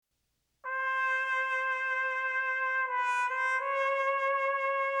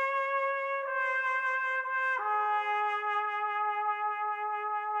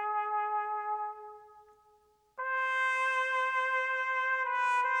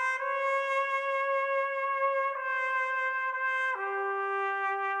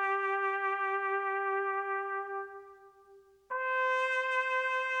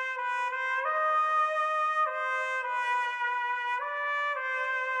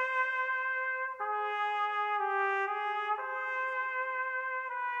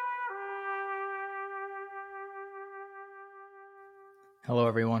Hello,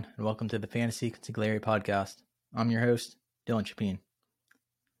 everyone, and welcome to the Fantasy Consigliere Podcast. I'm your host, Dylan Chapin.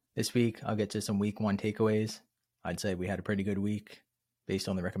 This week, I'll get to some Week 1 takeaways. I'd say we had a pretty good week based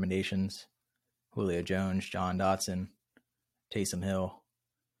on the recommendations. Julio Jones, John Dotson, Taysom Hill,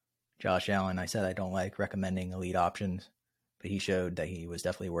 Josh Allen. I said I don't like recommending elite options, but he showed that he was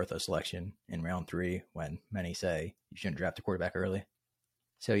definitely worth a selection in round 3 when many say you shouldn't draft a quarterback early.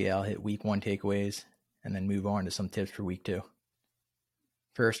 So yeah, I'll hit Week 1 takeaways and then move on to some tips for Week 2.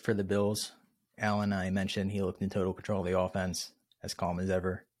 First, for the Bills, Allen, I mentioned he looked in total control of the offense, as calm as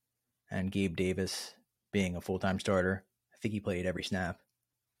ever. And Gabe Davis, being a full-time starter, I think he played every snap.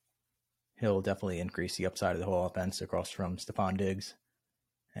 He'll definitely increase the upside of the whole offense across from Stephon Diggs.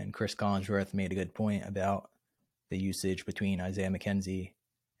 And Chris Collinsworth made a good point about the usage between Isaiah McKenzie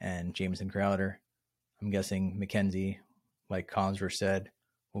and Jamison Crowder. I'm guessing McKenzie, like Collinsworth said,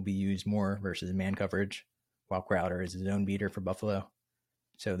 will be used more versus man coverage, while Crowder is a zone beater for Buffalo.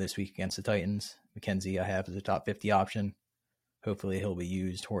 So this week against the Titans, McKenzie I have as a top 50 option. Hopefully he'll be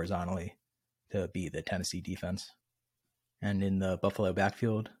used horizontally to beat the Tennessee defense. And in the Buffalo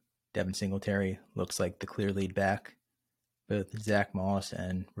backfield, Devin Singletary looks like the clear lead back. Both Zach Moss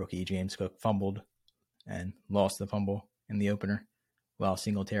and rookie James Cook fumbled and lost the fumble in the opener, while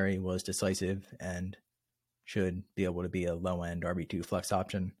Singletary was decisive and should be able to be a low-end RB2 flex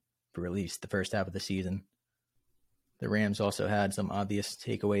option for at least the first half of the season. The Rams also had some obvious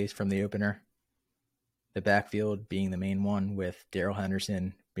takeaways from the opener. The backfield being the main one, with Darrell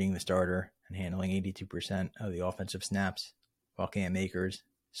Henderson being the starter and handling 82% of the offensive snaps, while Cam Akers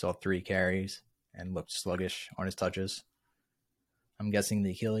saw 3 carries and looked sluggish on his touches. I'm guessing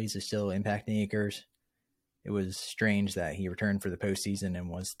the Achilles is still impacting Akers. It was strange that he returned for the postseason and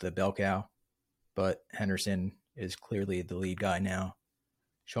was the bell cow, but Henderson is clearly the lead guy now.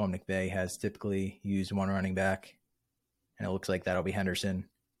 Sean McVay has typically used one running back, and it looks like that'll be Henderson,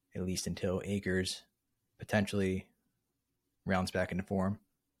 at least until Akers potentially rounds back into form,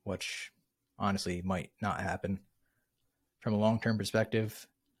 which honestly might not happen. From a long-term perspective,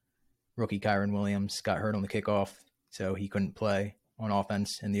 rookie Kyron Williams got hurt on the kickoff, so he couldn't play on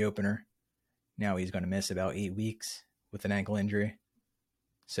offense in the opener. Now he's going to miss about 8 weeks with an ankle injury.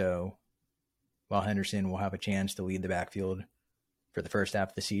 So while Henderson will have a chance to lead the backfield for the first half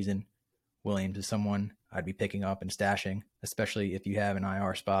of the season, Williams is someone I'd be picking up and stashing, especially if you have an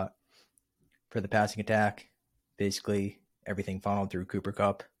IR spot. For the passing attack, basically everything funneled through Cooper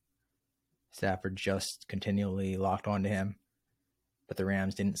Kupp. Stafford just continually locked onto him, but the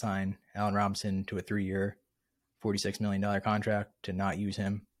Rams didn't sign Allen Robinson to a 3-year, $46 million contract to not use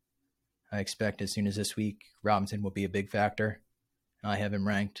him. I expect as soon as this week, Robinson will be a big factor, and I have him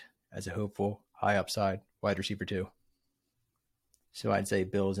ranked as a hopeful, high upside wide receiver 2. So I'd say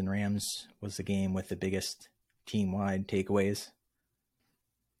Bills and Rams was the game with the biggest team-wide takeaways.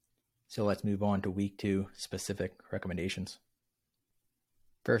 So let's move on to Week 2 specific recommendations.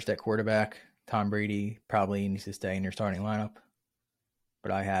 First at quarterback, Tom Brady probably needs to stay in your starting lineup,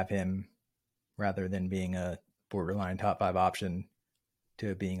 but I have him, rather than being a borderline top 5 option,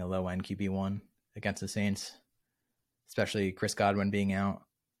 to being a low-end QB1 against the Saints, especially Chris Godwin being out.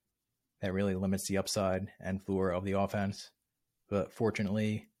 That really limits the upside and floor of the offense. But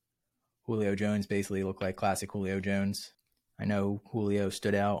fortunately, Julio Jones basically looked like classic Julio Jones. I know Julio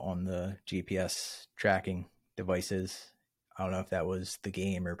stood out on the GPS tracking devices. I don't know if that was the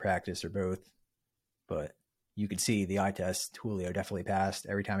game or practice or both, but you could see the eye test. Julio definitely passed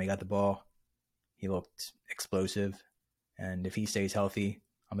every time he got the ball. He looked explosive. And if he stays healthy,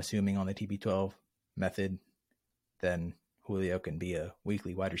 I'm assuming on the TB12 method, then Julio can be a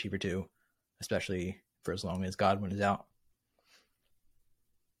weekly wide receiver 2, especially for as long as Godwin is out.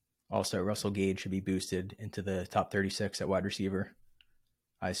 Also, Russell Gage should be boosted into the top 36 at wide receiver.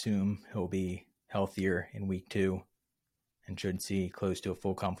 I assume he'll be healthier in Week 2 and should see close to a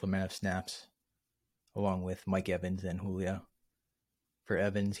full complement of snaps, along with Mike Evans and Julio. For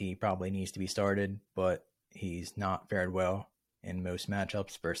Evans, he probably needs to be started, but he's not fared well in most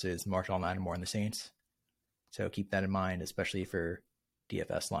matchups versus Marshall Lattimore and the Saints. So keep that in mind, especially for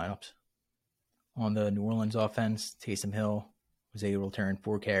DFS lineups. On the New Orleans offense, Taysom Hill was able to turn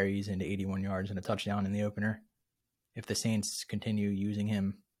 4 carries into 81 yards and a touchdown in the opener. If the Saints continue using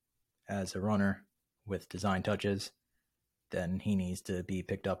him as a runner with design touches, then he needs to be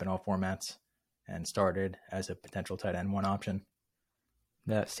picked up in all formats and started as a potential tight end 1 option.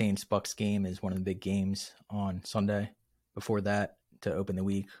 That Saints-Bucks game is one of the big games on Sunday. Before that, to open the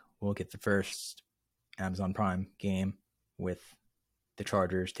week, we'll get the first Amazon Prime game with the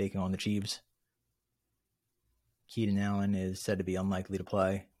Chargers taking on the Chiefs. Keenan Allen is said to be unlikely to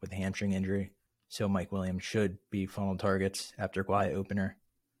play with a hamstring injury, So Mike Williams should be funneled targets after a quiet opener.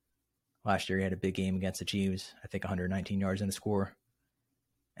 Last year he had a big game against the Chiefs, I think 119 yards in the score.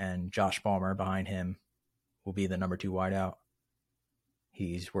 And Josh Palmer behind him will be the number 2 wideout.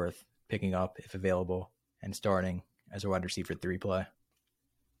 He's worth picking up if available and starting as a wide receiver 3 play.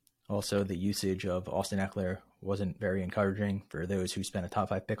 Also, the usage of Austin Eckler wasn't very encouraging for those who spent a top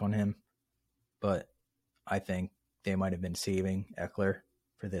 5 pick on him, but I think they might have been saving Eckler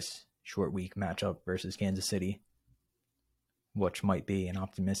for this short week matchup versus Kansas City, which might be an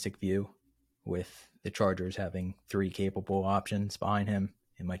optimistic view. With the Chargers having 3 capable options behind him,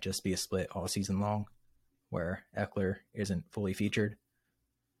 it might just be a split all season long where Eckler isn't fully featured,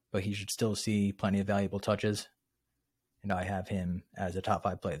 but he should still see plenty of valuable touches, and I have him as a top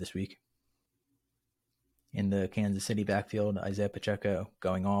 5 play this week. In the Kansas City backfield, Isaiah Pacheco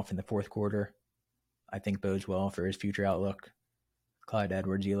going off in the fourth quarter, I think bodes well for his future outlook. Clyde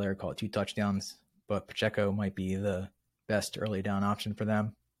Edwards-Helaire caught 2 touchdowns, but Pacheco might be the best early down option for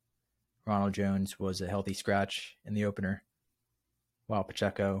them. Ronald Jones was a healthy scratch in the opener, while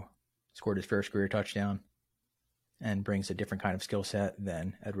Pacheco scored his first career touchdown and brings a different kind of skill set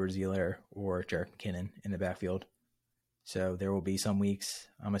than Edwards-Helaire or Jerick McKinnon in the backfield. So there will be some weeks,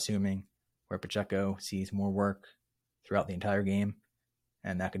 I'm assuming, where Pacheco sees more work throughout the entire game,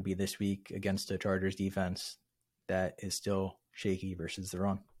 and that could be this week against the Chargers defense that is still shaky versus the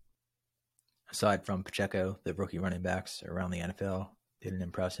run. Aside from Pacheco, the rookie running backs around the NFL didn't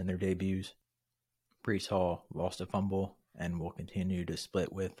impress in their debuts. Breece Hall lost a fumble and will continue to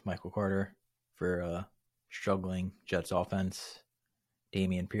split with Michael Carter for a struggling Jets offense.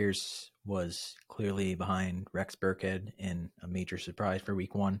 Dameon Pierce was clearly behind Rex Burkhead in a major surprise for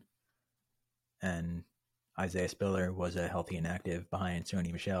week 1. And Isaiah Spiller was a healthy and active behind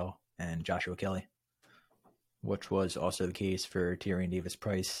Sony Michel and Joshua Kelly, which was also the case for Tyrion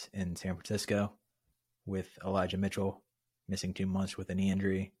Davis-Price in San Francisco, with Elijah Mitchell missing 2 months with a knee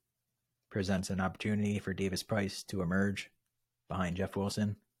injury. Presents an opportunity for Davis-Price to emerge behind Jeff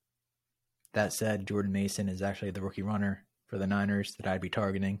Wilson. That said, Jordan Mason is actually the rookie runner for the Niners that I'd be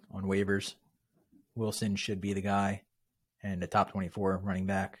targeting on waivers. Wilson should be the guy and a top 24 running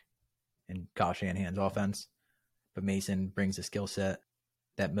back in Kyle Shanahan's offense, but Mason brings a skill set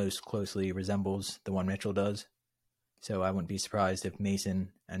that most closely resembles the one Mitchell does. So I wouldn't be surprised if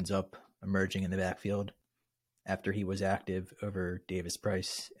Mason ends up emerging in the backfield after he was active over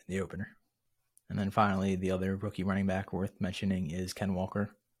Davis-Price in the opener. And then finally, the other rookie running back worth mentioning is Ken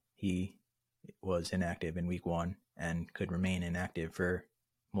Walker. He was inactive in week 1 and could remain inactive for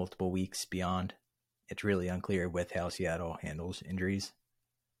multiple weeks beyond. It's really unclear with how Seattle handles injuries,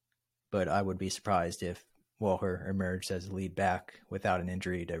 but I would be surprised if Walker emerged as the lead back without an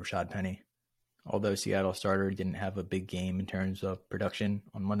injury to Rashad Penny. Although Seattle starter didn't have a big game in terms of production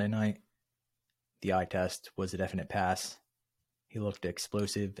on Monday night, the eye test was a definite pass. He looked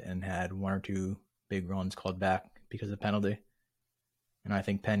explosive and had 1 or 2 big runs called back because of penalty. And I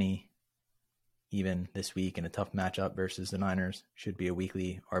think Penny, even this week in a tough matchup versus the Niners, should be a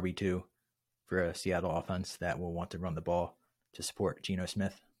weekly RB2 for a Seattle offense that will want to run the ball to support Geno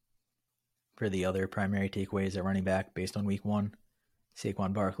Smith. For the other primary takeaways at running back based on week 1,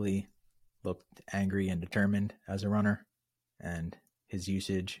 Saquon Barkley looked angry and determined as a runner, and his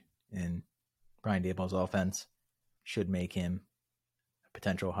usage in Brian Daboll's offense should make him a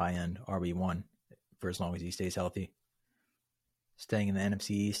potential high-end RB1 for as long as he stays healthy. Staying in the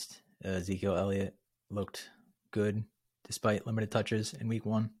NFC East, Ezekiel Elliott looked good despite limited touches in week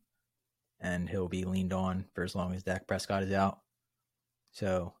 1, and he'll be leaned on for as long as Dak Prescott is out.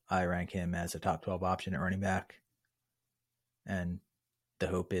 So I rank him as a top 12 option at running back. And the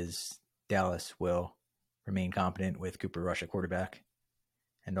hope is Dallas will remain competent with Cooper Rush at quarterback.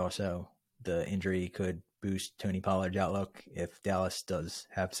 And also the injury could boost Tony Pollard's outlook if Dallas does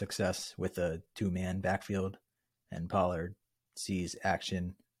have success with a 2-man backfield and Pollard sees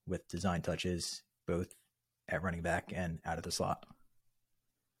action with design touches both at running back and out of the slot.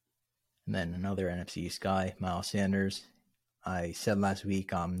 And then another NFC East guy, Miles Sanders. I said last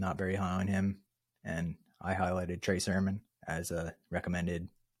week I'm not very high on him, and I highlighted Trey Sermon as a recommended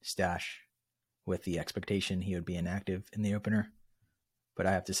stash with the expectation he would be inactive in the opener. But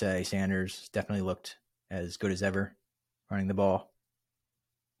I have to say Sanders definitely looked as good as ever running the ball.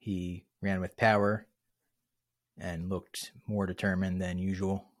 He ran with power and looked more determined than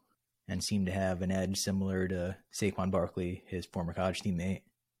usual and seemed to have an edge similar to Saquon Barkley, his former college teammate,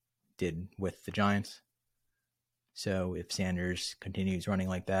 did with the Giants. So if Sanders continues running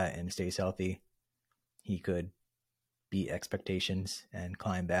like that and stays healthy, he could beat expectations and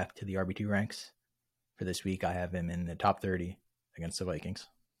climb back to the RB2 ranks. For this week, I have him in the top 30 against the Vikings.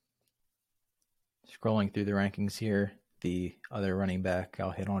 Scrolling through the rankings here, the other running back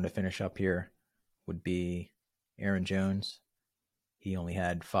I'll hit on to finish up here would be Aaron Jones. He only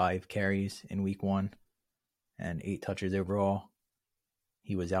had 5 carries in week 1 and 8 touches overall.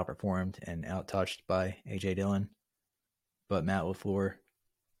 He was outperformed and outtouched by A.J. Dillon, but Matt LaFleur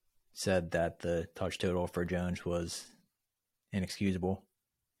said that the touch total for Jones was inexcusable,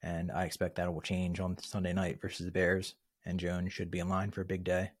 and I expect that will change on Sunday night versus the Bears, and Jones should be in line for a big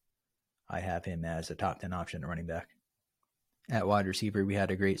day. I have him as a top 10 option at running back. At wide receiver, we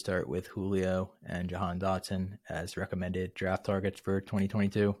had a great start with Julio and Jahan Dotson as recommended draft targets for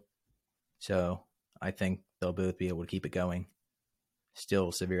 2022. So I think they'll both be able to keep it going.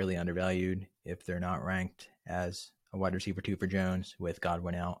 Still severely undervalued if they're not ranked as a wide receiver 2 for Jones with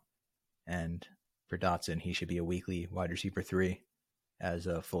Godwin out. And for Dotson, he should be a weekly wide receiver 3 as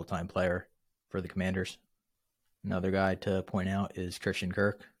a full-time player for the Commanders. Another guy to point out is Christian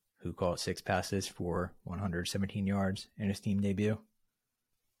Kirk, who caught 6 passes for 117 yards in his team debut.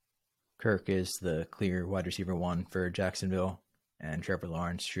 Kirk is the clear wide receiver 1 for Jacksonville, and Trevor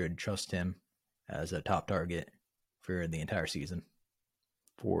Lawrence should trust him as a top target for the entire season.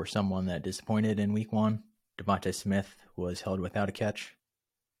 For someone that disappointed in week 1, Devontae Smith was held without a catch.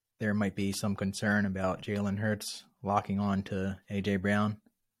 There might be some concern about Jalen Hurts locking on to A.J. Brown,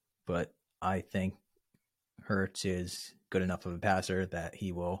 but I think Hurts is good enough of a passer that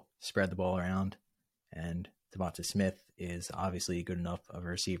he will spread the ball around, and Devontae Smith is obviously good enough of a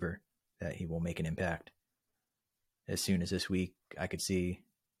receiver that he will make an impact. As soon as this week, I could see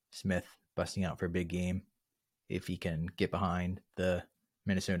Smith busting out for a big game if he can get behind the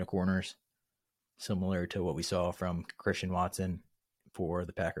Minnesota corners, similar to what we saw from Christian Watson for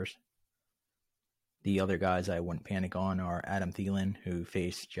the Packers. The other guys I wouldn't panic on are Adam Thielen, who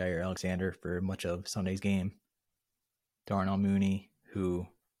faced Jair Alexander for much of Sunday's game, Darnell Mooney, who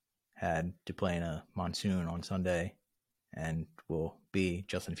had to play in a monsoon on Sunday and will be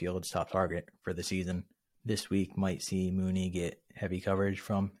Justin Fields' top target for the season. This week might see Mooney get heavy coverage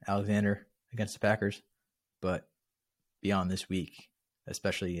from Alexander against the Packers, but beyond this week,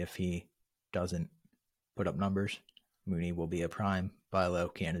 especially if he doesn't put up numbers, Mooney will be a prime buy low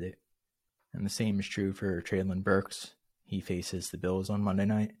candidate. And the same is true for Treylon Burks. He faces the Bills on Monday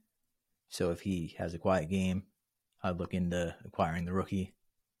night, so if he has a quiet game, I'd look into acquiring the rookie.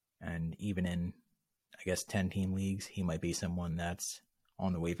 And even in, 10-team leagues, he might be someone that's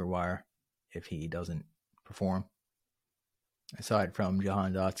on the waiver wire if he doesn't perform. Aside from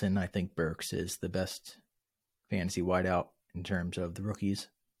Jahan Dotson, I think Burks is the best fantasy wideout in terms of the rookies,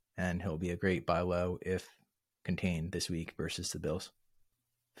 and he'll be a great buy low if contained this week versus the Bills.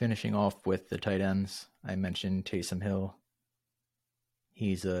 Finishing off with the tight ends, I mentioned Taysom Hill.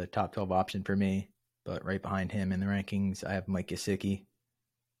 He's a top 12 option for me, but right behind him in the rankings, I have Mike Gesicki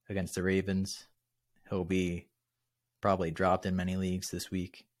against the Ravens. He'll be probably dropped in many leagues this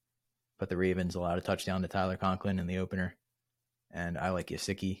week, but the Ravens allowed a touchdown to Tyler Conklin in the opener, and I like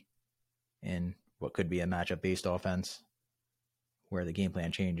Gesicki in what could be a matchup-based offense where the game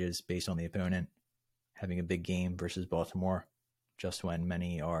plan changes based on the opponent having a big game versus Baltimore just when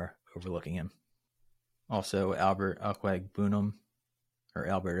many are overlooking him. Also, Albert Okwuegbunam, or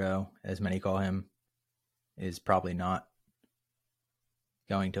Alberto, as many call him, is probably not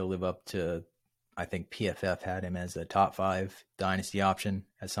going to live up to, I think PFF had him as a top 5 dynasty option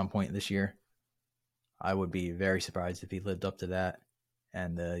at some point this year. I would be very surprised if he lived up to that,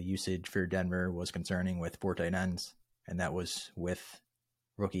 and the usage for Denver was concerning with 4 tight ends, and that was with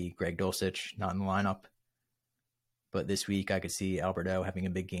rookie Greg Dulcich not in the lineup. But this week I could see Alberto having a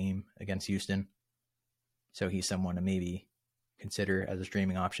big game against Houston, so he's someone to maybe consider as a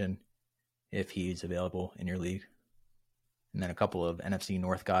streaming option if he's available in your league. And then a couple of NFC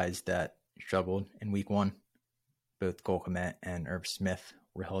North guys that struggled in week 1. Both Cole Kmet and Irv Smith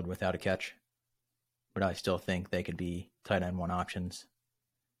were held without a catch, but I still think they could be tight end 1 options.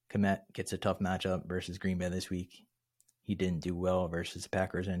 Kmet gets a tough matchup versus Green Bay this week. He didn't do well versus the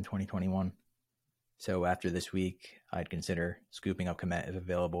Packers in 2021. So after this week, I'd consider scooping up Kmet if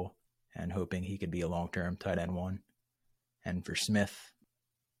available and hoping he could be a long-term tight end 1. And for Smith,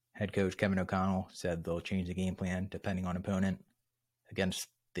 head coach Kevin O'Connell said they'll change the game plan depending on opponent. Against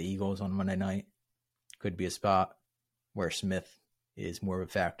the Eagles on Monday night could be a spot where Smith is more of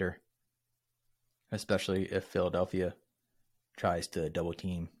a factor, especially if Philadelphia tries to double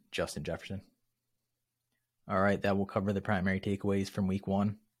team Justin Jefferson. All right, that will cover the primary takeaways from week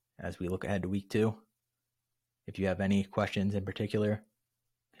 1 as we look ahead to week 2. If you have any questions in particular,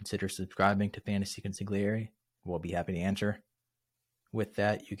 consider subscribing to Fantasy Consigliere. We'll be happy to answer. With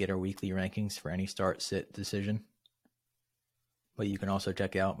that, you get our weekly rankings for any start-sit decision. but you can also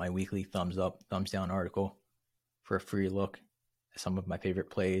check out my weekly thumbs up, thumbs down article for a free look at some of my favorite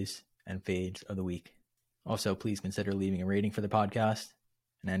plays and fades of the week. Also, please consider leaving a rating for the podcast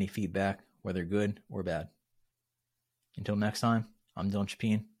and any feedback, whether good or bad. Until next time, I'm Dylan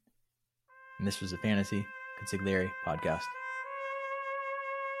Chapin, and this was the Fantasy Consigliere Podcast.